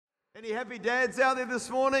Any happy dads out there this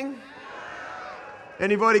morning?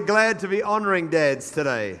 Anybody glad to be honoring dads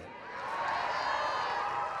today?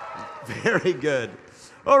 Very good.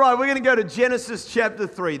 All right, we're going to go to Genesis chapter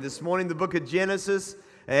 3 this morning, the book of Genesis,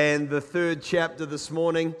 and the third chapter this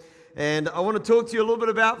morning. And I want to talk to you a little bit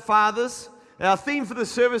about fathers. Our theme for the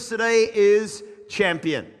service today is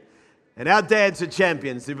champion. And our dads are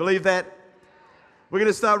champions. Do you believe that? We're going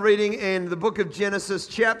to start reading in the book of Genesis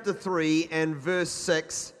chapter 3 and verse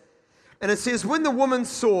 6. And it says, "When the woman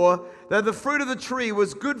saw that the fruit of the tree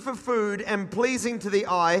was good for food and pleasing to the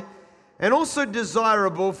eye, and also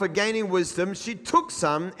desirable for gaining wisdom, she took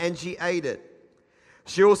some and she ate it.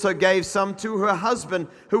 She also gave some to her husband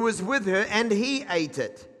who was with her, and he ate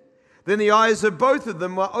it. Then the eyes of both of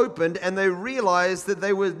them were opened, and they realized that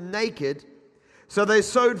they were naked. So they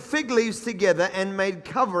sewed fig leaves together and made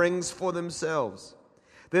coverings for themselves.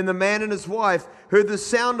 Then the man and his wife heard the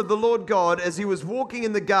sound of the Lord God as he was walking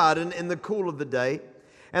in the garden in the cool of the day,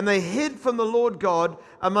 and they hid from the Lord God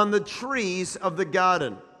among the trees of the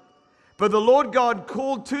garden. But the Lord God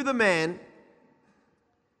called to the man,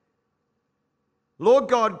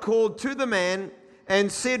 and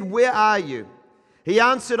said, 'Where are you?' He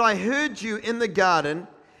answered, 'I heard you in the garden,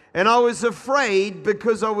 and I was afraid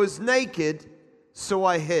because I was naked, so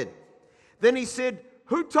I hid.' Then he said,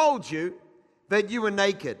 'Who told you that you were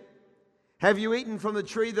naked? Have you eaten from the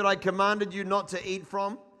tree that I commanded you not to eat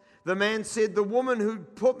from?' The man said, 'The woman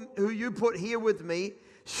who you put here with me,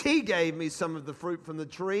 she gave me some of the fruit from the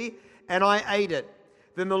tree, and I ate it.'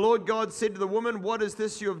 Then the Lord God said to the woman, 'What is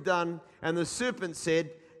this you have done?' And the serpent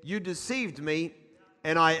said, 'You deceived me,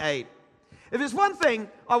 and I ate.'" If there's one thing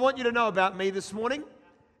I want you to know about me this morning,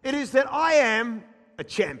 it is that I am a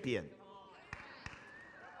champion.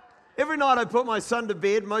 Every night I put my son to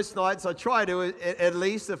bed. Most nights I try to, at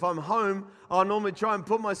least. If I'm home, I'll normally try and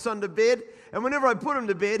put my son to bed. And whenever I put him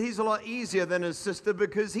to bed, he's a lot easier than his sister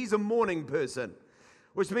because he's a morning person,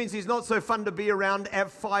 which means he's not so fun to be around at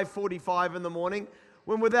 5:45 in the morning.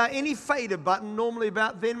 When without any fader button, normally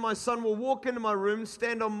about then, my son will walk into my room,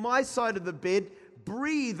 stand on my side of the bed,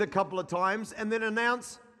 breathe a couple of times, and then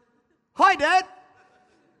announce, "Hi, Dad."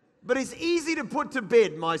 But he's easy to put to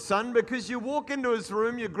bed, my son, because you walk into his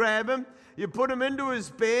room, you grab him, you put him into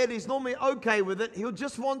his bed. He's normally okay with it. He'll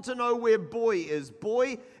just want to know where Boy is.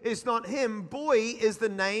 Boy is not him. Boy is the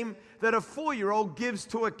name that a 4-year-old gives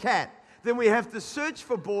to a cat. Then we have to search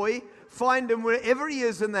for Boy, find him wherever he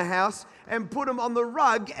is in the house, and put him on the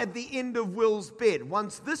rug at the end of Will's bed.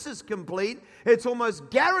 Once this is complete, it's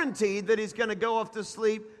almost guaranteed that he's going to go off to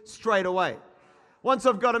sleep straight away. Once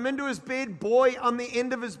I've got him into his bed, Boy on the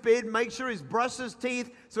end of his bed, make sure he's brushed his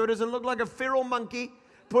teeth so he doesn't look like a feral monkey.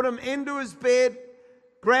 Put him into his bed,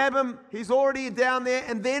 grab him, he's already down there,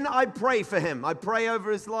 and then I pray for him. I pray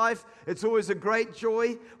over his life. It's always a great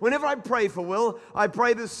joy. Whenever I pray for Will, I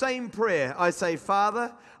pray the same prayer. I say,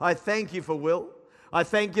 "Father, I thank you for Will. I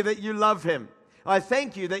thank you that you love him. I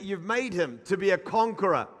thank you that you've made him to be a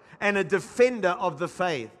conqueror and a defender of the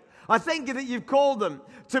faith. I thank you that you've called him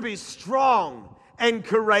to be strong and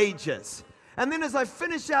courageous." And then as I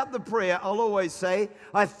finish out the prayer, I'll always say,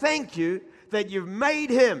 "I thank you that you've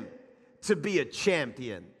made him to be a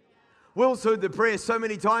champion." Will's heard the prayer so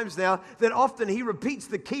many times now that often he repeats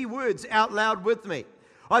the key words out loud with me.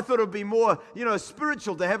 I thought it would be more,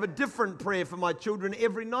 spiritual to have a different prayer for my children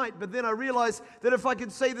every night. But then I realized that if I could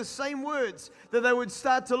say the same words, that they would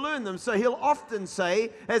start to learn them. So he'll often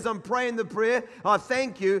say, as I'm praying the prayer, "I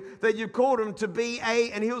thank you that you've called him to be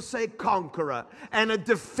and he'll say conqueror and a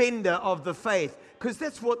defender of the faith. Because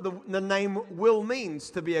that's what the name Will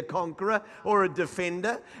means, to be a conqueror or a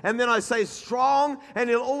defender. And then I say strong, and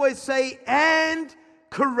he'll always say, and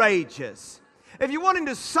courageous. If you're wanting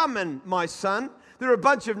to summon my son, there are a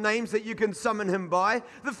bunch of names that you can summon him by.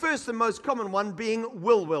 The first and most common one being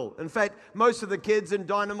Will. In fact, most of the kids in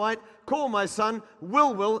Dynamite call my son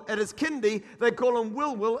Will. At his kindy, they call him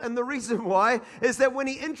Will. And the reason why is that when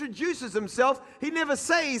he introduces himself, he never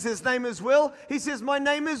says his name is Will. He says, "My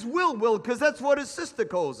name is Will," because that's what his sister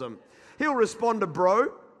calls him. He'll respond to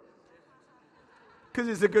bro, because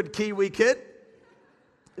he's a good Kiwi kid.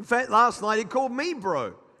 In fact, last night he called me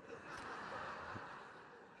bro.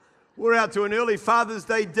 We're out to an early Father's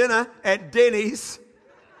Day dinner at Denny's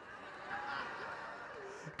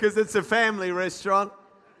because it's a family restaurant.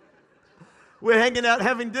 We're hanging out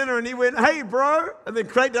having dinner and he went, "Hey, bro," and then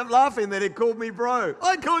cracked up laughing that he called me bro.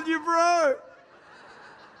 "I called you bro."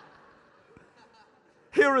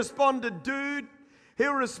 He'll respond to dude.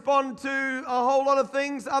 He'll respond to a whole lot of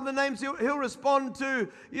things, other names. He'll respond to,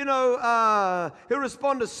 he'll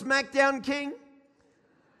respond to SmackDown King.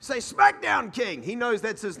 Say, SmackDown King. He knows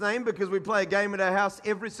that's his name because we play a game at our house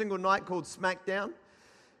every single night called SmackDown.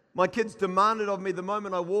 My kids demand it of me the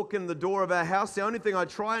moment I walk in the door of our house. The only thing I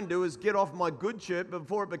try and do is get off my good shirt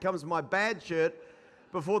before it becomes my bad shirt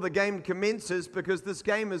before the game commences, because this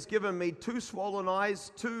game has given me 2 swollen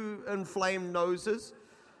eyes, 2 inflamed noses.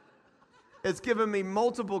 It's given me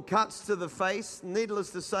multiple cuts to the face. Needless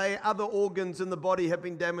to say, other organs in the body have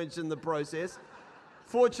been damaged in the process.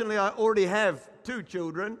 Fortunately, I already have 2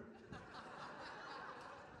 children.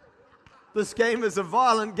 This game is a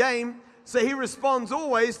violent game, so he responds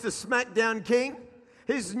always to SmackDown King.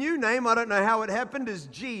 His new name, I don't know how it happened, is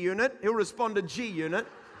G-Unit. He'll respond to G-Unit.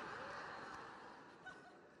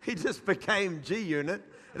 He just became G-Unit.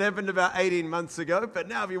 It happened about 18 months ago, but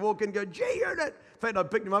now if you walk in and go, G-Unit. In fact, I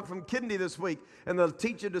picked him up from kindy this week, and the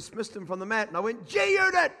teacher dismissed him from the mat, and I went,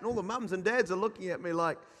 G-Unit! And all the mums and dads are looking at me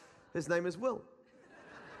like, his name is Will.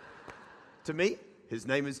 To me, his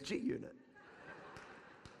name is G-Unit.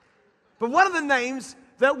 But one of the names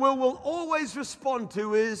that will always respond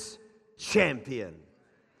to is champion.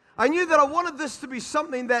 I knew that I wanted this to be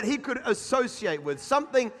something that he could associate with,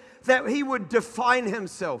 something that he would define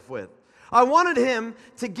himself with. I wanted him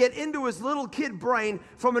to get into his little kid brain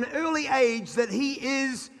from an early age that he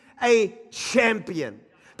is a champion.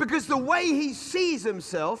 Because the way he sees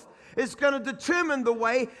himself is going to determine the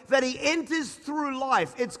way that he enters through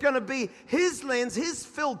life. It's going to be his lens, his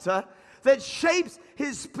filter, that shapes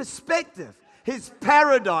his perspective, his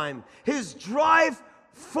paradigm, his drive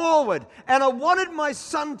forward. And I wanted my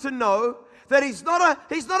son to know that he's not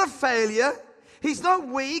a failure, he's not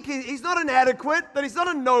weak, he's not inadequate, that he's not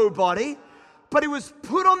a nobody, but he was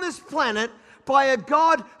put on this planet by a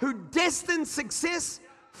God who destined success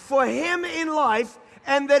for him in life,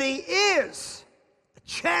 and that he is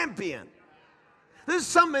champion. This is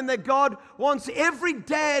something that God wants every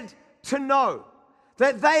dad to know,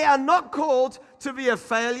 that they are not called to be a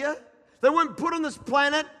failure. They weren't put on this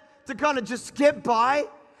planet to kind of just get by,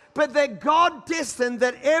 but that God destined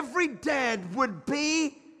that every dad would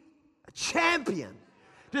be a champion.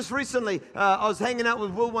 Just recently, I was hanging out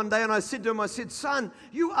with Will one day, and I said to him, son,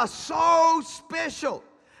 you are so special.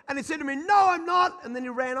 And he said to me, no, I'm not. And then he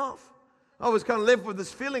ran off. I was kind of left with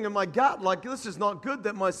this feeling in my gut, like this is not good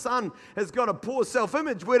that my son has got a poor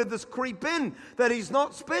self-image. Where did this creep in that he's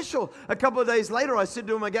not special? A couple of days later, I said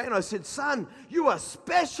to him again, I said, son, you are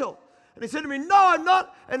special. And he said to me, no, I'm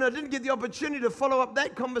not. And I didn't get the opportunity to follow up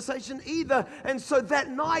that conversation either. And so that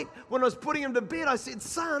night, when I was putting him to bed, I said,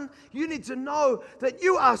 son, you need to know that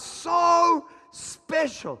you are so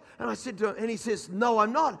special. And I said to him, and he says, no,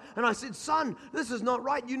 I'm not. And I said, son, this is not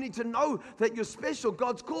right. You need to know that you're special.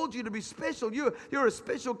 God's called you to be special. You're a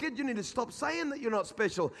special kid. You need to stop saying that you're not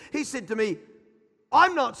special. He said to me,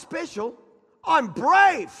 I'm not special. I'm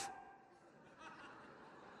brave.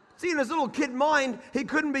 See, in his little kid mind, he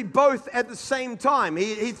couldn't be both at the same time.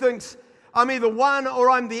 He thinks, I'm either one or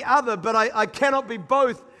I'm the other, but I cannot be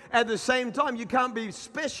both at the same time. You can't be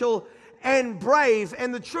special and brave.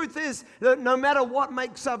 And the truth is that no matter what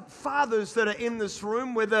makes up fathers that are in this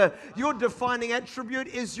room, whether your defining attribute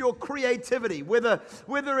is your creativity, whether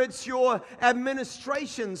it's your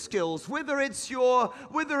administration skills, whether it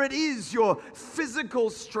is your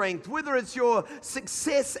physical strength, whether it's your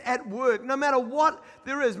success at work, no matter what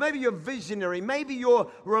there is, maybe you're visionary, maybe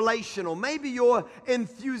you're relational, maybe you're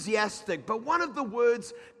enthusiastic, but one of the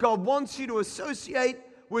words God wants you to associate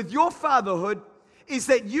with your fatherhood is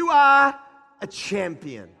that you are a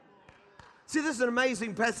champion. See, this is an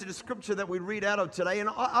amazing passage of scripture that we read out of today, and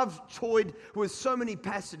I've toyed with so many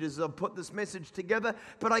passages as I've put this message together,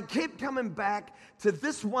 but I kept coming back to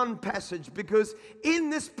this one passage because in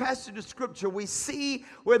this passage of scripture we see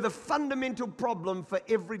where the fundamental problem for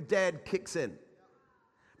every dad kicks in.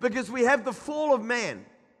 Because we have the fall of man,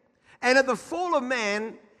 and at the fall of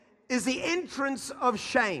man is the entrance of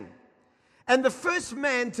shame. And the first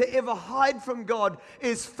man to ever hide from God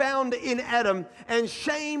is found in Adam. And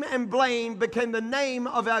shame and blame became the name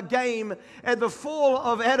of our game at the fall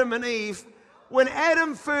of Adam and Eve. When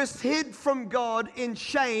Adam first hid from God in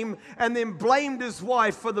shame and then blamed his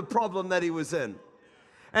wife for the problem that he was in.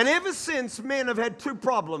 And ever since, men have had 2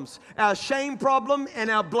 problems. Our shame problem and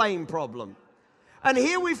our blame problem. And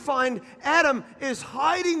here we find Adam is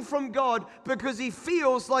hiding from God because he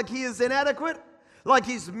feels like he is inadequate, like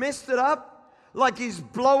he's messed it up, like he's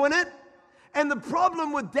blowing it. And the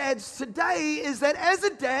problem with dads today is that as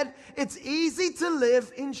a dad, it's easy to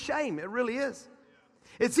live in shame. It really is.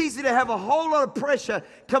 It's easy to have a whole lot of pressure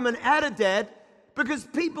coming out of dad because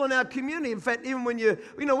people in our community, in fact, even when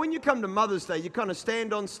when you come to Mother's Day, you kind of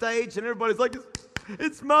stand on stage and everybody's like,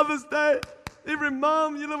 it's Mother's Day. Every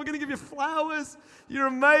mom, we're going to give you flowers. You're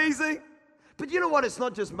amazing. But you know what? It's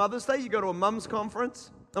not just Mother's Day. You go to a woman's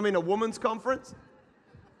conference.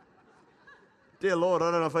 Dear Lord,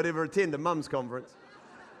 I don't know if I'd ever attend a mum's conference.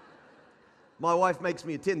 My wife makes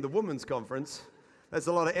me attend the women's conference. That's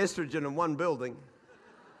a lot of estrogen in one building.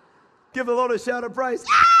 Give the Lord a shout of praise.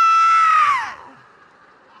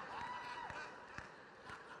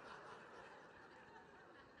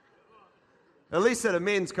 At least at a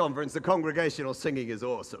men's conference, the congregational singing is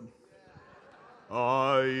awesome.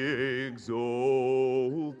 I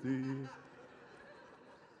exalt thee.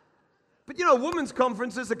 But you know, women's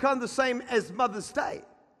conferences are kind of the same as Mother's Day.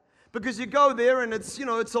 Because you go there and it's,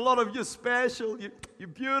 it's a lot of you're special, you're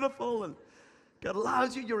beautiful, and God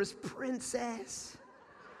loves you, you're his princess.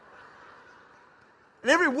 And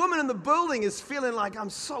every woman in the building is feeling like, I'm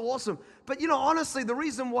so awesome. But honestly, the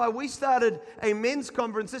reason why we started a men's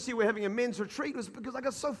conference this year, we're having a men's retreat, was because I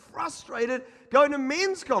got so frustrated going to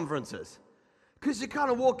men's conferences. Because you kind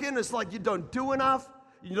of walk in, it's like you don't do enough,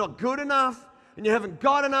 you're not good enough, and you haven't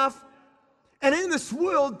got enough. And in this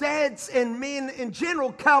world, dads and men in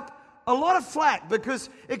general cop a lot of flack because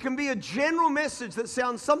it can be a general message that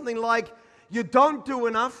sounds something like, you don't do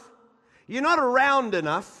enough, you're not around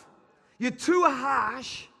enough, you're too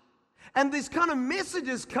harsh. And these kind of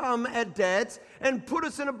messages come at dads and put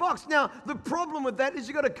us in a box. Now, the problem with that is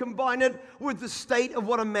you've got to combine it with the state of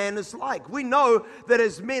what a man is like. We know that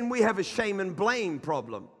as men, we have a shame and blame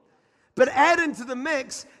problem. But add into the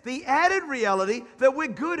mix the added reality that we're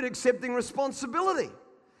good at accepting responsibility.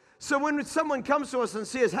 So when someone comes to us and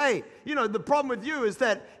says, hey, the problem with you is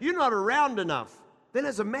that you're not around enough. Then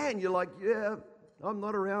as a man, you're like, yeah, I'm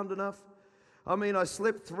not around enough. I mean, I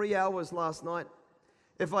slept 3 hours last night.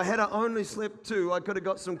 If I had only slept 2, I could have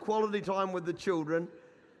got some quality time with the children.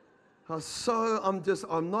 I'm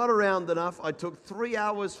not around enough. I took 3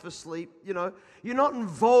 hours for sleep. You're not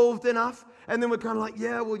involved enough. And then we're kind of like,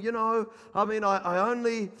 yeah, well, I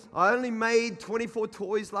only made 24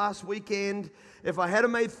 toys last weekend. If I had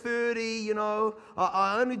made 30,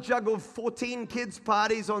 I only juggled 14 kids'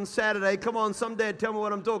 parties on Saturday. Come on, some dad, tell me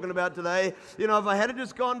what I'm talking about today. If I had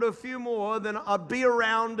just gone to a few more, then I'd be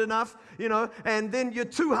around enough, And then you're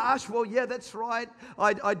too harsh. Well, yeah, that's right.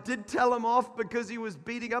 I did tell him off because he was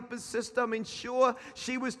beating up his sister. I mean, sure,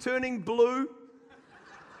 she was turning blue.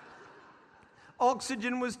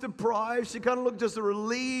 Oxygen was deprived. She kind of looked just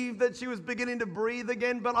relieved that she was beginning to breathe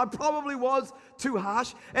again, but I probably was too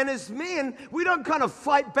harsh. And as men, we don't kind of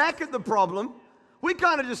fight back at the problem. We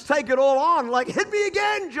kind of just take it all on, like, hit me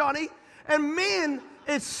again, Johnny. And men,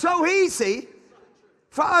 it's so easy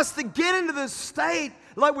for us to get into this state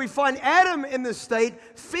like we find Adam in this state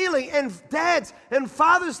feeling, and dads and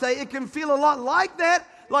Father's Day, it can feel a lot like that.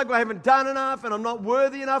 Like I haven't done enough and I'm not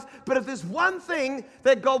worthy enough. But if there's one thing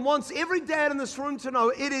that God wants every dad in this room to know,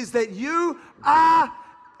 it is that you are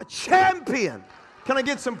a champion. Can I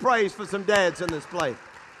get some praise for some dads in this place?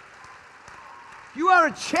 You are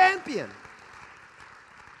a champion.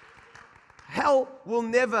 Hell will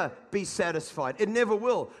never be satisfied. It never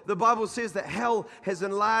will. The Bible says that hell has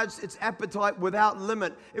enlarged its appetite without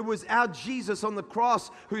limit. It was our Jesus on the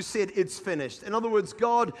cross who said it's finished. In other words,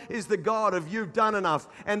 God is the God of you've done enough.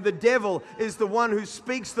 And the devil is the one who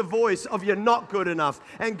speaks the voice of you're not good enough.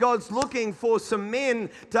 And God's looking for some men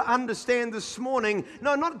to understand this morning.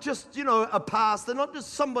 No, not just, a pastor, not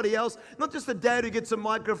just somebody else, not just a dad who gets a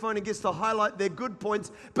microphone and gets to highlight their good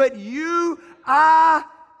points, but you are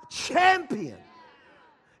champion.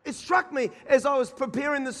 It struck me as I was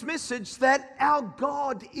preparing this message that our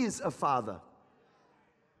God is a father.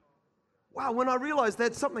 Wow, when I realized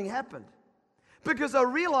that, something happened. Because I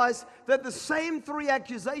realized that the same 3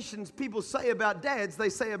 accusations people say about dads, they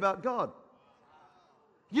say about God.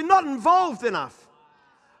 You're not involved enough.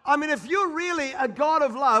 I mean, if you're really a God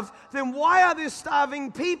of love, then why are there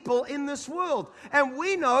starving people in this world? And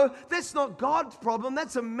we know that's not God's problem,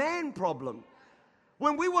 that's a man problem.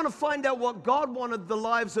 When we want to find out what God wanted the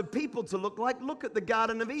lives of people to look like, look at the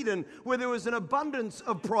Garden of Eden, where there was an abundance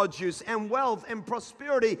of produce and wealth and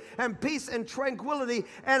prosperity and peace and tranquility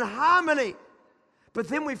and harmony. But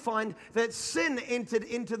then we find that sin entered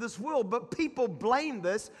into this world, but people blame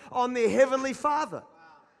this on their heavenly Father.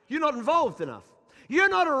 You're not involved enough. You're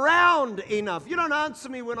not around enough. You don't answer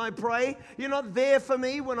me when I pray. You're not there for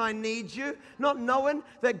me when I need you. Not knowing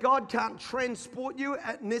that God can't transport you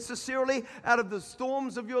necessarily out of the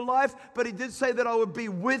storms of your life, but He did say that I would be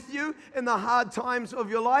with you in the hard times of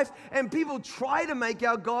your life. And people try to make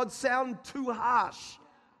our God sound too harsh.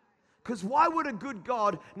 Because why would a good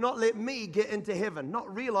God not let me get into heaven?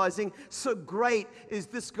 Not realizing so great is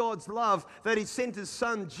this God's love that he sent his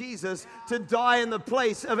son Jesus to die in the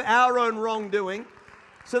place of our own wrongdoing,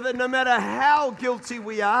 so that no matter how guilty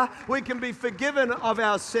we are, we can be forgiven of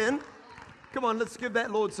our sin. Come on, let's give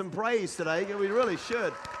that Lord some praise today. We really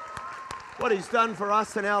should. What he's done for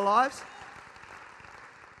us in our lives.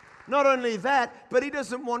 Not only that, but he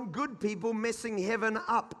doesn't want good people messing heaven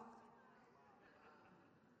up.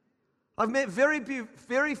 I've met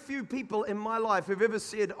very few people in my life who've ever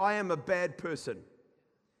said, I am a bad person.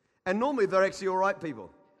 And normally they're actually all right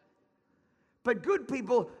people. But good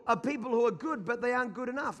people are people who are good, but they aren't good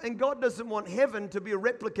enough. And God doesn't want heaven to be a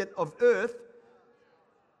replicate of earth,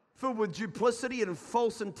 filled with duplicity and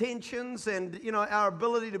false intentions and, our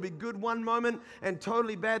ability to be good one moment and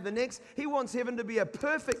totally bad the next. He wants heaven to be a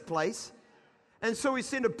perfect place. And so he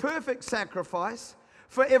sent a perfect sacrifice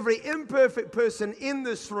for every imperfect person in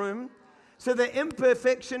this room, so that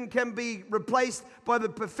imperfection can be replaced by the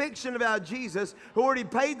perfection of our Jesus, who already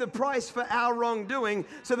paid the price for our wrongdoing,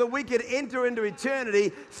 so that we could enter into eternity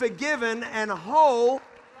forgiven and whole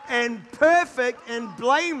and perfect and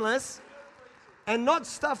blameless, and not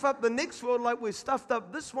stuff up the next world like we stuffed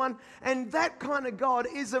up this one. And that kind of God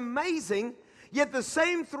is amazing. Yet the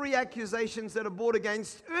same three accusations that are brought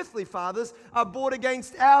against earthly fathers are brought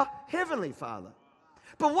against our heavenly Father.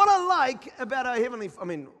 But what I like about our heavenly,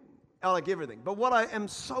 I like everything, but what I am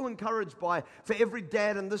so encouraged by for every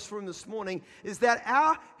dad in this room this morning is that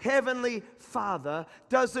our heavenly Father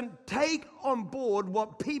doesn't take on board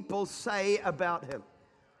what people say about him.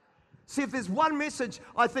 See, if there's one message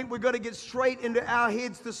I think we've got to get straight into our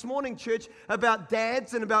heads this morning, church, about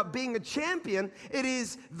dads and about being a champion, it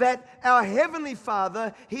is that our heavenly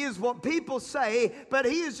Father, he is what people say, but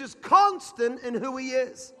he is just constant in who he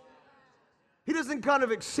is. He doesn't kind of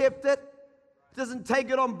accept it, doesn't take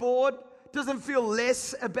it on board, doesn't feel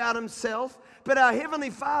less about himself. But our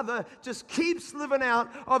Heavenly Father just keeps living out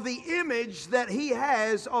of the image that he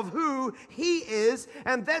has of who he is.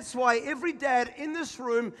 And that's why every dad in this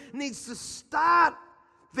room needs to start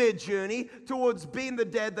their journey towards being the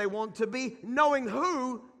dad they want to be, knowing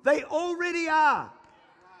who they already are.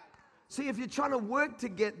 See, if you're trying to work to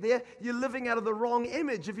get there, you're living out of the wrong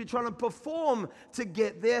image. If you're trying to perform to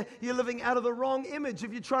get there, you're living out of the wrong image.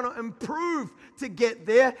 If you're trying to improve to get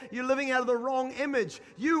there, you're living out of the wrong image.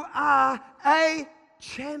 You are a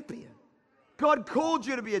champion. God called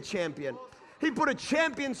you to be a champion. He put a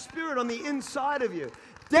champion spirit on the inside of you,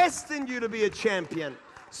 destined you to be a champion,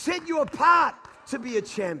 set you apart to be a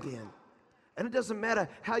champion. And it doesn't matter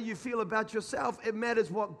how you feel about yourself. It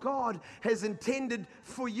matters what God has intended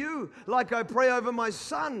for you. Like I pray over my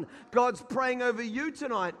son, God's praying over you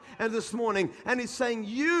tonight and this morning. And he's saying,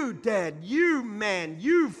 you, dad, you, man,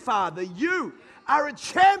 you, father, you are a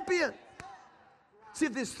champion. See,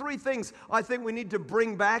 if there's three things I think we need to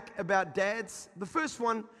bring back about dads. The first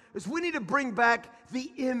one is we need to bring back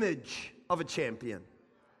the image of a champion.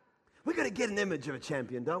 We've got to get an image of a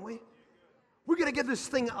champion, don't we? We're going to get this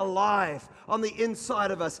thing alive on the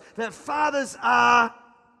inside of us, that fathers are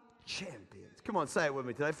champions. Come on, say it with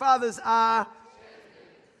me today. Fathers are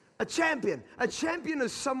a champion. A champion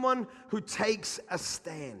is someone who takes a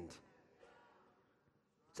stand.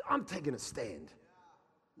 So I'm taking a stand.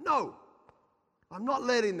 No, I'm not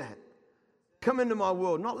letting that come into my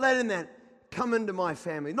world. Not letting that come into my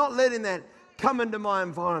family. Not letting that come into my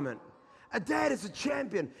environment. A dad is a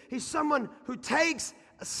champion. He's someone who takes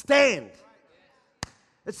a stand.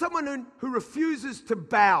 It's someone who refuses to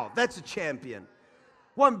bow. That's a champion.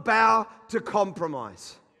 Won't bow to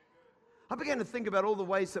compromise. I began to think about all the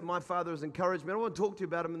ways that my father has encouraged me. I want to talk to you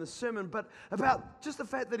about him in the sermon, but about just the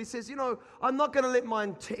fact that he says, I'm not going to let my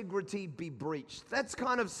integrity be breached. That's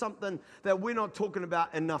kind of something that we're not talking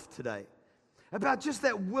about enough today. About just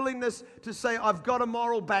that willingness to say, I've got a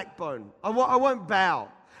moral backbone. I won't bow.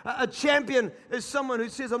 A champion is someone who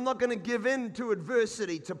says, I'm not going to give in to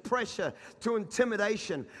adversity, to pressure, to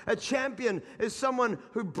intimidation. A champion is someone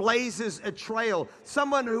who blazes a trail,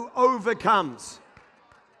 someone who overcomes.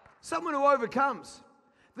 Someone who overcomes.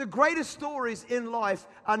 The greatest stories in life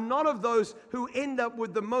are not of those who end up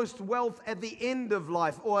with the most wealth at the end of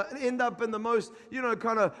life or end up in the most,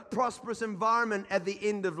 kind of prosperous environment at the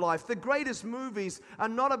end of life. The greatest movies are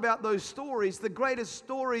not about those stories. The greatest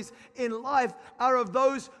stories in life are of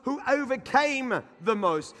those who overcame the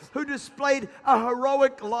most, who displayed a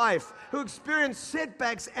heroic life, who experienced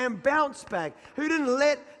setbacks and bounced back, who didn't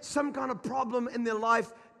let some kind of problem in their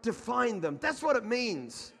life define them. That's what it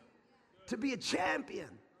means to be a champion.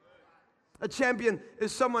 A champion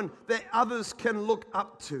is someone that others can look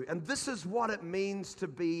up to. And this is what it means to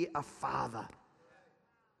be a father.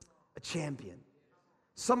 A champion.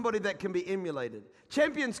 Somebody that can be emulated.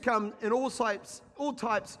 Champions come in all types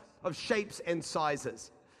of shapes and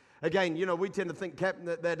sizes. Again, you know, we tend to think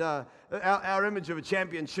that our image of a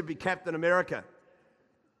champion should be Captain America.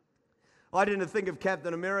 I tend to think of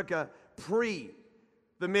Captain America pre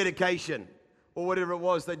the medication or whatever it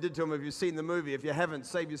was they did to him. If you've seen the movie, if you haven't,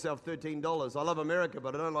 save yourself $13. I love America,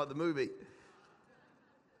 but I don't like the movie.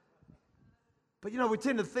 But, you know, we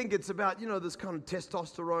tend to think it's about, you know, this kind of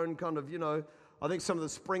testosterone kind of, you know, I think some of the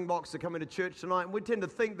Springboks are coming to church tonight, and we tend to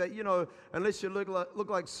think that, you know, unless you look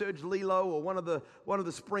like Serge Lilo or one of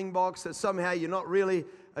the Springboks, that somehow you're not really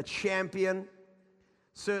a champion.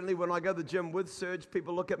 Certainly when I go to the gym with Serge,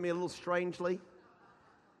 people look at me a little strangely.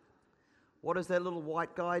 What is that little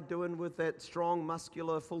white guy doing with that strong,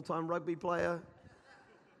 muscular, full-time rugby player?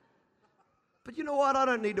 But you know what? I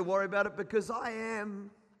don't need to worry about it because I am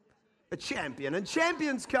a champion. And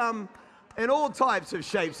champions come in all types of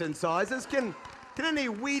shapes and sizes. Can any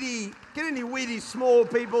weedy small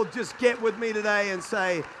people just get with me today and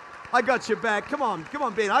say, I got your back. Come on,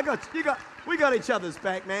 Ben. We got each other's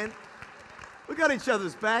back, man. We got each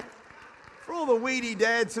other's back. For all the weedy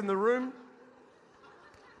dads in the room,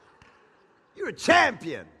 you're a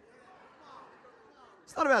champion.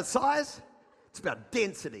 It's not about size, it's about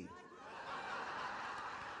density.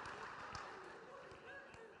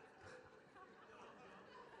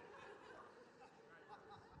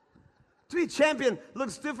 To be a champion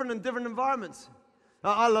looks different in different environments.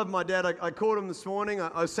 I love my dad. I called him this morning.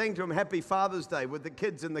 I sang to him Happy Father's Day with the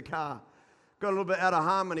kids in the car. Got a little bit out of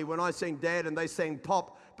harmony when I sang Dad and they sang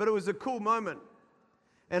Pop, but it was a cool moment.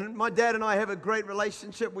 And my dad and I have a great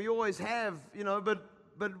relationship. We always have, you know, but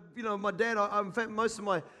you know, my dad, in fact, most of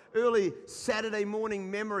my early Saturday morning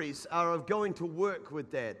memories are of going to work with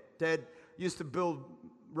Dad. Dad used to build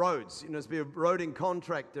roads, you know, to be a roading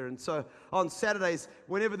contractor. And so on Saturdays,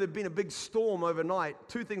 whenever there'd been a big storm overnight,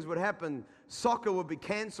 two things would happen. Soccer would be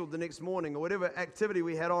canceled the next morning, or whatever activity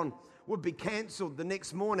we had on would be canceled the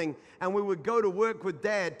next morning, and we would go to work with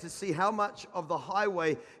Dad to see how much of the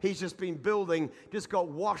highway he's just been building just got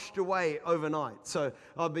washed away overnight. So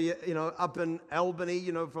I'd be, you know, up in Albany,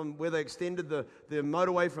 you know, from where they extended the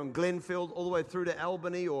motorway from Glenfield all the way through to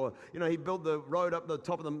Albany, or, you know, he built the road up the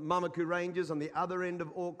top of the Mamaku Ranges on the other end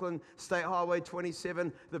of Auckland, State Highway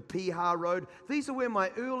 27, the Piha Road. These are where my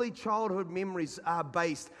early childhood memories are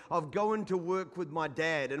based, of going to work with my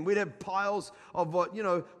dad. And we'd have piles of what, you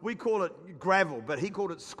know, we call it gravel, but he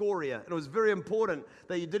called it scoria. And it was very important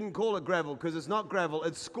that you didn't call it gravel, because it's not gravel,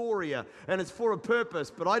 it's scoria, and it's for a purpose,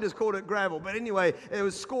 but I just called it gravel. But anyway, it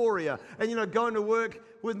was scoria. And, you know, going to work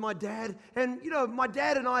with my dad, and, you know, my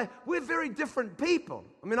dad and I, we're very different people.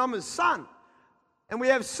 I mean, I'm his son, and we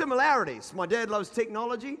have similarities. My dad loves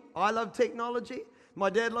technology, I love technology. My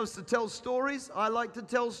dad loves to tell stories, I like to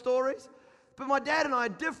tell stories. But my dad and I are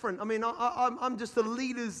different. I mean, I'm just a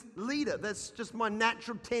leader's leader. That's just my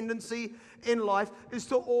natural tendency in life, is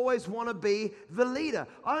to always want to be the leader.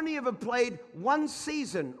 I only ever played one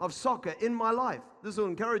season of soccer in my life. This will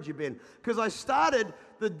encourage you, Ben, because I started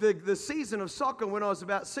the season of soccer when I was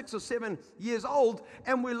about 6 or 7 years old,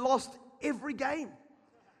 and we lost every game.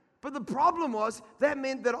 But the problem was, that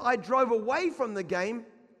meant that I drove away from the game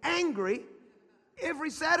angry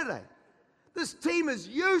every Saturday. This team is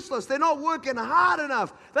useless. They're not working hard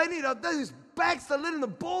enough. These backs are letting the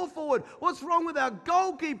ball forward. What's wrong with our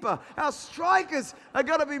goalkeeper? Our strikers are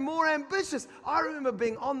got to be more ambitious. I remember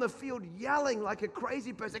being on the field yelling like a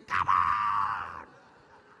crazy person, come on!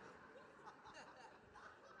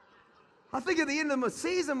 I think at the end of my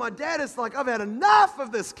season, my dad is like, I've had enough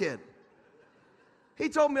of this kid. He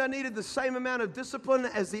told me I needed the same amount of discipline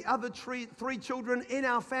as the other three children in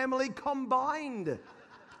our family combined.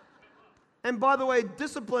 And by the way,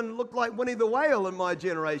 discipline looked like Winnie the Whale in my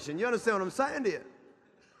generation. You understand what I'm saying to you?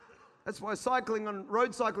 That's why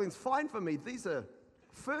road cycling is fine for me. These are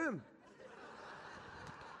firm,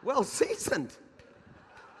 well seasoned.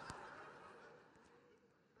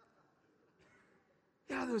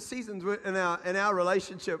 Yeah, there were seasons in our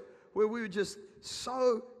relationship where we were just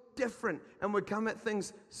so different, and we'd come at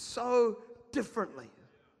things so differently.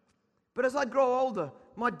 But as I grow older,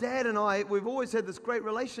 my dad and I, we've always had this great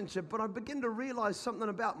relationship, but I begin to realize something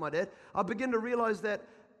about my dad. I begin to realize that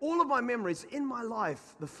all of my memories in my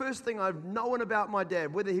life, the first thing I've known about my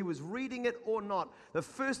dad, whether he was reading it or not, the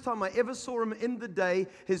first time I ever saw him in the day,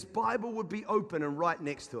 his Bible would be open and right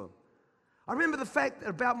next to him. I remember the fact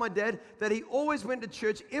about my dad that he always went to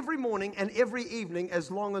church every morning and every evening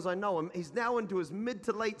as long as I know him. He's now into his mid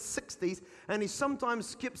to late 60s, and he sometimes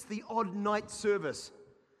skips the odd night service.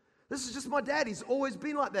 This is just my dad. He's always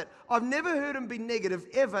been like that. I've never heard him be negative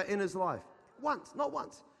ever in his life. Once, not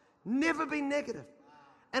once. Never been negative.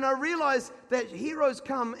 And I realized that heroes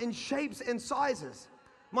come in shapes and sizes.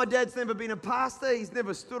 My dad's never been a pastor. He's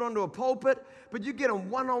never stood onto a pulpit. But you get him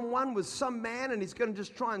one-on-one with some man and he's going to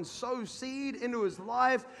just try and sow seed into his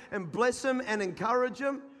life and bless him and encourage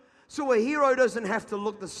him. So a hero doesn't have to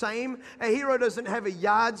look the same. A hero doesn't have a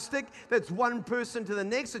yardstick that's one person to the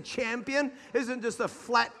next. A champion isn't just a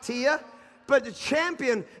flat tier. But a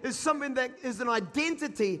champion is something that is an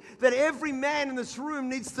identity that every man in this room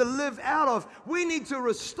needs to live out of. We need to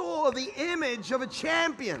restore the image of a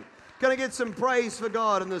champion. Can I get some praise for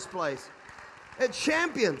God in this place?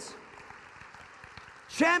 Champions.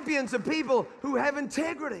 Champions are people who have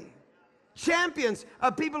integrity. Champions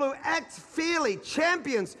are people who act fairly.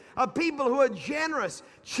 Champions are people who are generous.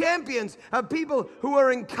 Champions are people who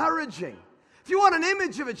are encouraging. If you want an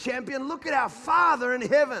image of a champion, look at our Father in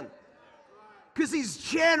heaven. Because he's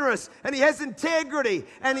generous and he has integrity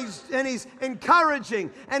and he's encouraging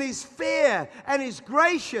and he's fair and he's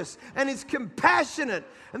gracious and he's compassionate.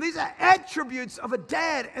 And these are attributes of a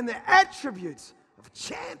dad and they're attributes of a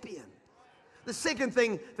champion. The second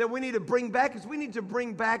thing that we need to bring back is we need to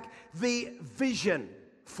bring back the vision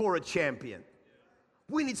for a champion.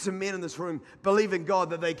 We need some men in this room believing God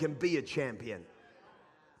that they can be a champion.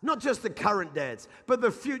 Not just the current dads, but the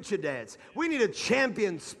future dads. We need a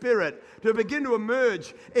champion spirit to begin to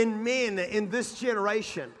emerge in men in this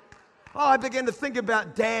generation. Oh, I began to think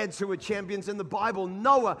about dads who were champions in the Bible.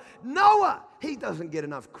 Noah, he doesn't get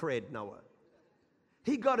enough cred, Noah.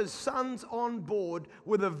 He got his sons on board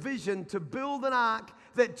with a vision to build an ark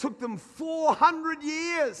that took them 400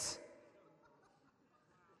 years.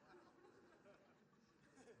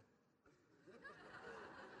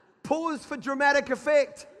 Pause for dramatic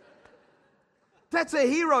effect. That's a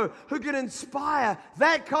hero who can inspire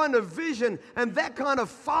that kind of vision and that kind of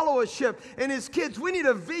followership in his kids. We need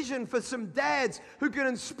a vision for some dads who can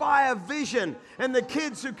inspire vision and the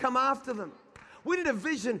kids who come after them. We need a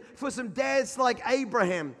vision for some dads like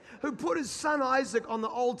Abraham who put his son Isaac on the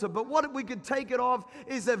altar. But what we could take it of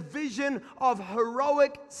is a vision of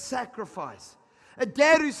heroic sacrifice. A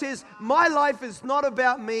dad who says, my life is not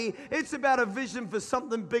about me. It's about a vision for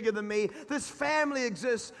something bigger than me. This family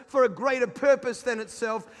exists for a greater purpose than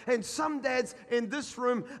itself. And some dads in this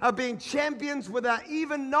room are being champions without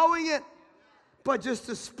even knowing it, by just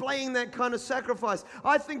displaying that kind of sacrifice.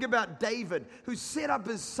 I think about David, who set up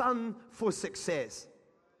his son for success.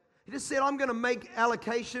 He just said, I'm going to make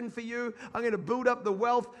allocation for you. I'm going to build up the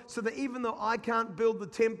wealth so that even though I can't build the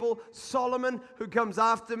temple, Solomon, who comes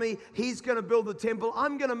after me, he's going to build the temple.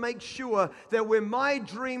 I'm going to make sure that when my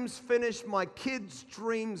dreams finish, my kids'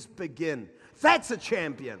 dreams begin. That's a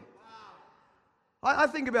champion. I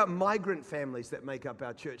think about migrant families that make up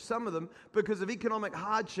our church. Some of them, because of economic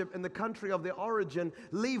hardship in the country of their origin,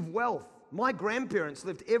 leave wealth. My grandparents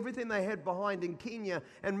left everything they had behind in Kenya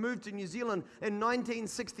and moved to New Zealand in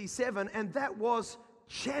 1967, and that was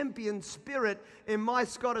champion spirit in my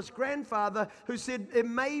Scottish grandfather, who said it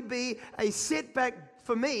may be a setback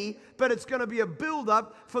for me, but it's going to be a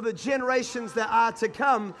build-up for the generations that are to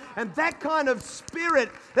come. And that kind of spirit,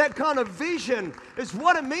 that kind of vision is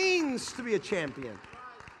what it means to be a champion.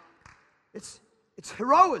 It's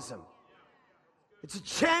heroism. It's a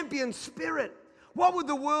champion spirit. What would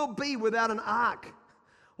the world be without an ark?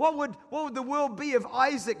 What would the world be if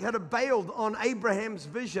Isaac had bailed on Abraham's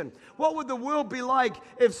vision? What would the world be like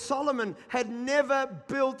if Solomon had never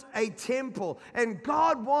built a temple? And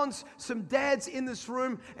God wants some dads in this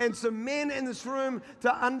room and some men in this room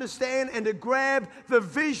to understand and to grab the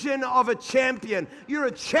vision of a champion. You're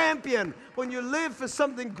a champion when you live for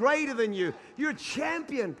something greater than you. You're a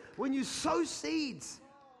champion when you sow seeds.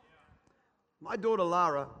 My daughter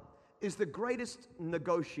Lara is the greatest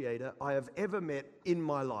negotiator I have ever met in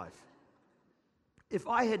my life. If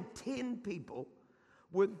I had 10 people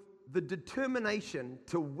with the determination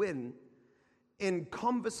to win in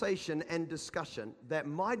conversation and discussion that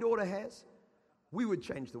my daughter has, we would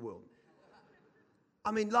change the world. I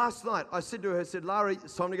mean, last night I said to her, I said, Lara,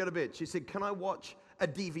 it's time to go to bed. She said, can I watch a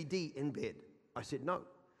DVD in bed? I said, no.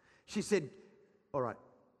 She said, all right,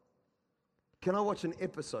 can I watch an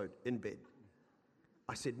episode in bed?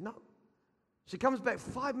 I said, no. She comes back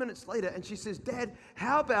 5 minutes later and she says, Dad,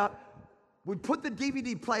 how about we put the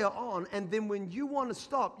DVD player on and then when you want to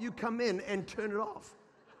stop, you come in and turn it off.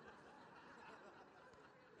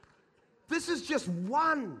 This is just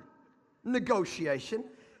one negotiation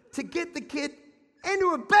to get the kid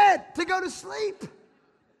into a bed to go to sleep.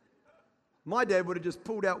 My dad would have just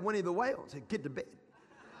pulled out Winnie the Whale and said, get to bed.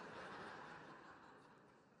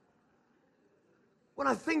 When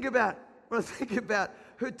I think about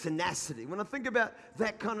her tenacity, when I think about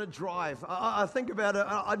that kind of drive, I think about it,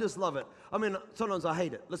 I just love it. I mean, sometimes I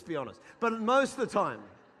hate it, let's be honest. But most of the time,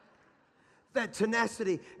 that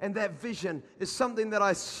tenacity and that vision is something that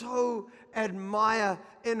I so admire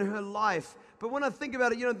in her life. But when I think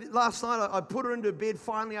about it, last night I put her into bed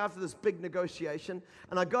finally after this big negotiation,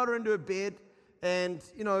 and I got her into a bed, and,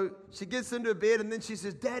 she gets into a bed, and then she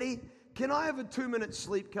says, "Daddy, can I have a 2-minute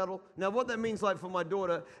sleep cuddle?" Now, what that means, like for my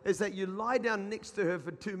daughter, is that you lie down next to her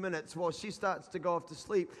for 2 minutes while she starts to go off to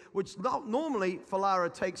sleep, which normally for Lara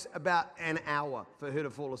takes about an hour for her to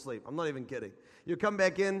fall asleep. I'm not even kidding. You come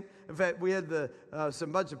back in. In fact, we had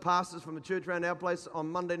some bunch of pastors from the church around our place on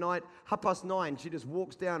Monday night. 9:30, she just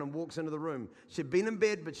walks down and walks into the room. She'd been in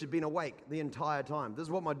bed, but she'd been awake the entire time. This is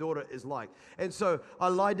what my daughter is like. And so I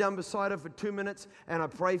lie down beside her for 2 minutes, and I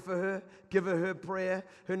pray for her, give her prayer.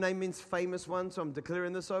 Her name means famous one, so I'm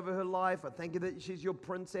declaring this over her life. I thank you that she's your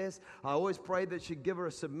princess. I always pray that she'd give her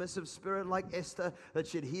a submissive spirit like Esther, that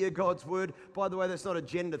she'd hear God's word. By the way, that's not a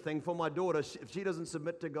gender thing. For my daughter, if she doesn't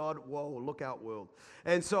submit to God, whoa, look out, world.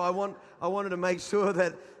 And so I wanted to make sure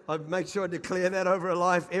that I declare that over her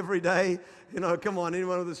life every day. Come on,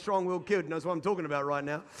 anyone with a strong-willed kid knows what I'm talking about right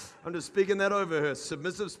now. I'm just speaking that over her.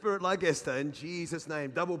 Submissive spirit like Esther, in Jesus'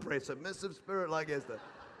 name. Double prayer, submissive spirit like Esther.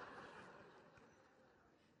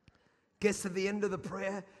 Gets to the end of the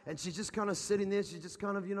prayer, and she's just kind of sitting there. She's just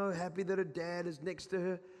kind of, happy that her dad is next to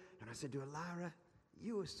her. And I said to her, "Lara,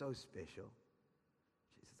 you are so special."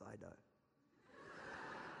 She says, "I know."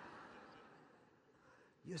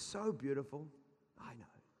 "You're so beautiful." "I know."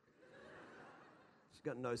 She's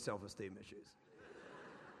got no self-esteem issues.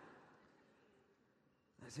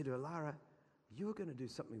 I said to her, "Lara, you're going to do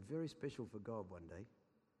something very special for God one day.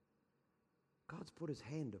 God's put his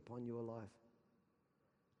hand upon your life."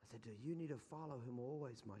 I said to her, "You need to follow him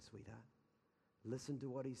always, my sweetheart. Listen to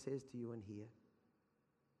what he says to you in here.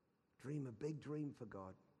 Dream a big dream for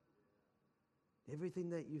God. Everything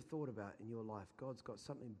that you thought about in your life, God's got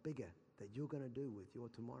something bigger that you're going to do with your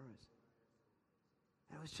tomorrows."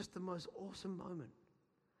 And it was just the most awesome moment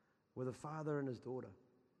with a father and his daughter.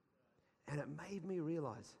 And it made me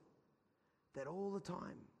realize that all the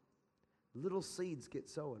time, little seeds get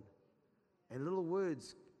sown, and little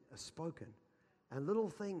words are spoken, and little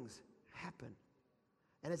things happen.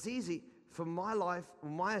 And it's easy for my life,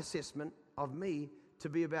 my assessment of me, to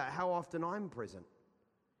be about how often I'm present,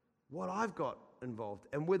 what I've got involved,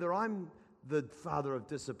 and whether I'm the father of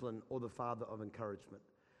discipline or the father of encouragement.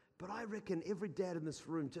 But I reckon every dad in this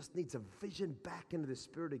room just needs a vision back into the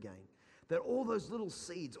spirit again. That all those little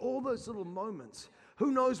seeds, all those little moments,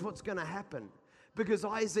 who knows what's going to happen? Because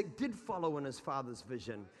Isaac did follow in his father's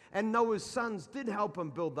vision, and Noah's sons did help him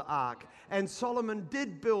build the ark, and Solomon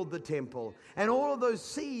did build the temple, and all of those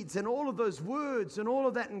seeds and all of those words and all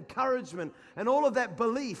of that encouragement and all of that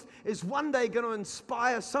belief is one day going to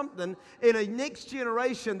inspire something in a next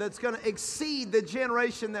generation that's going to exceed the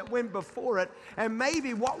generation that went before it. And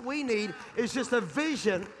maybe what we need is just a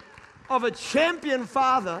vision of a champion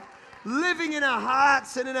father living in our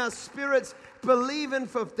hearts and in our spirits, believing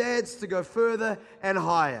for dads to go further and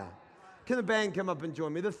higher. Can the band come up and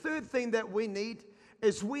join me? The third thing that we need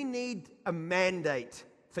is we need a mandate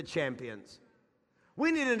for champions.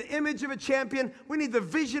 We need an image of a champion. We need the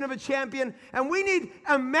vision of a champion. And we need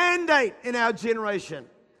a mandate in our generation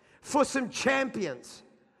for some champions.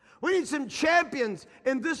 We need some champions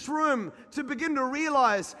in this room to begin to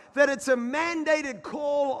realize that it's a mandated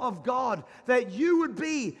call of God, that you would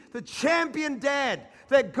be the champion dad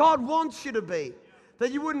that God wants you to be,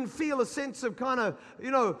 that you wouldn't feel a sense of kind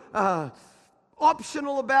of,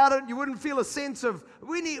 optional about it. You wouldn't feel a sense of,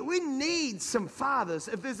 we need some fathers.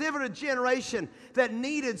 If there's ever a generation that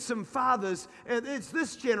needed some fathers, it's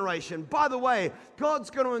this generation. By the way, God's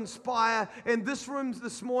going to inspire in this room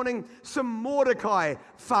this morning some Mordecai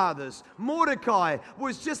fathers. Mordecai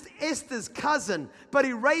was just Esther's cousin, but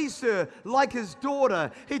he raised her like his daughter.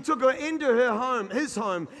 He took her into his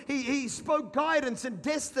home. He spoke guidance and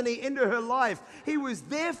destiny into her life. He was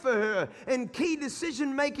there for her in key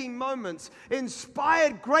decision-making moments,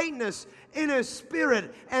 inspired greatness in her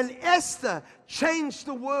spirit, and Esther changed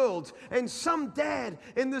the world. And some dad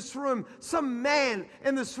in this room, some man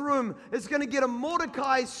in this room is going to get a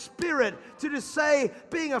Mordecai spirit to just say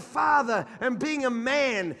being a father and being a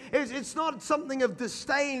man, it's not something of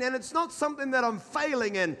disdain, and it's not something that I'm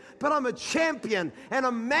failing in, but I'm a champion and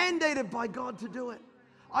I'm mandated by God to do it.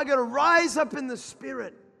 I got to rise up in the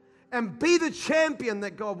spirit and be the champion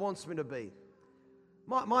that God wants me to be.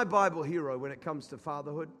 My Bible hero when it comes to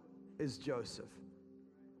fatherhood is Joseph,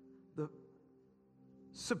 the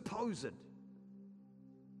supposed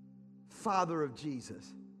father of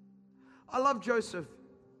Jesus. I love Joseph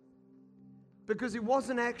because he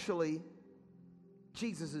wasn't actually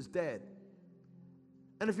Jesus' dad.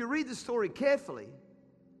 And if you read the story carefully,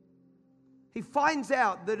 he finds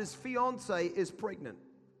out that his fiancée is pregnant.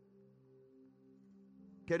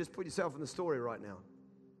 Okay, just put yourself in the story right now.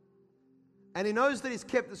 And he knows that he's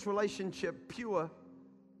kept this relationship pure.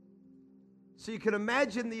 So you can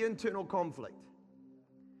imagine the internal conflict.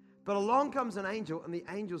 But along comes an angel, and the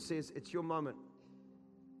angel says, it's your moment.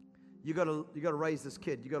 You got to raise this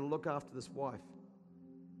kid. You got to look after this wife.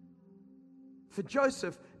 For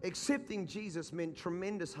Joseph, accepting Jesus meant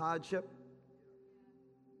tremendous hardship.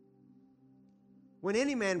 When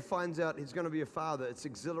any man finds out he's going to be a father, it's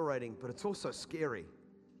exhilarating, but it's also scary.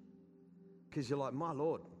 Because you're like, my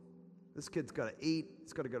Lord, this kid's got to eat,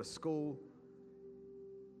 it's got to go to school,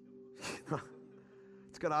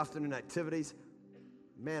 it's got afternoon activities.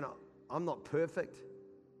 Man, I'm not perfect.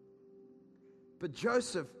 But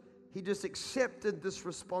Joseph, he just accepted this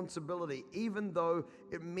responsibility, even though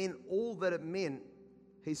it meant all that it meant.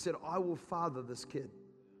 He said, I will father this kid.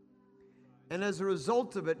 And as a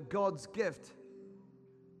result of it, God's gift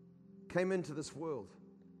came into this world.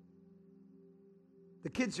 The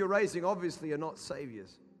kids you're raising obviously are not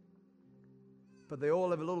saviors, but they all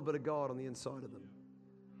have a little bit of God on the inside of them.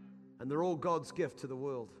 And they're all God's gift to the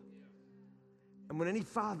world. And when any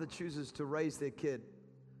father chooses to raise their kid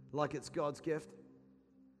like it's God's gift,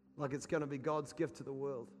 like it's going to be God's gift to the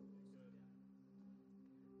world,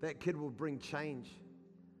 that kid will bring change,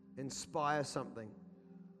 inspire something.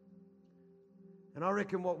 And I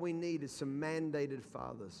reckon what we need is some mandated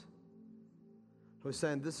fathers who are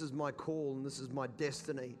saying, this is my call and this is my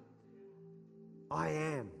destiny. I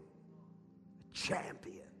am a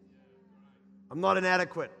champion. I'm not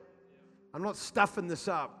inadequate. I'm not stuffing this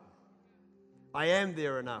up. I am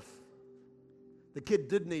there enough. The kid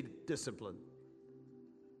did need discipline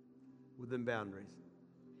within boundaries.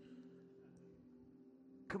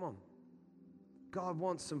 Come on. God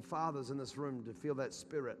wants some fathers in this room to feel that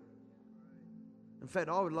spirit. In fact,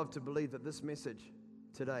 I would love to believe that this message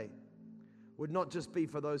today would not just be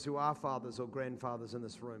for those who are fathers or grandfathers in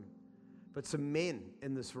this room, but some men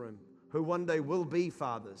in this room who one day will be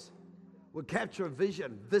fathers, would capture a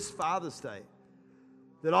vision this Father's Day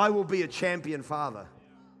that I will be a champion father.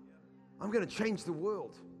 I'm going to change the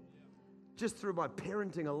world just through my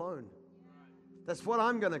parenting alone. That's what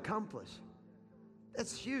I'm going to accomplish.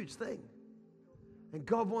 That's a huge thing. And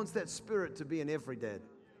God wants that spirit to be in every dad.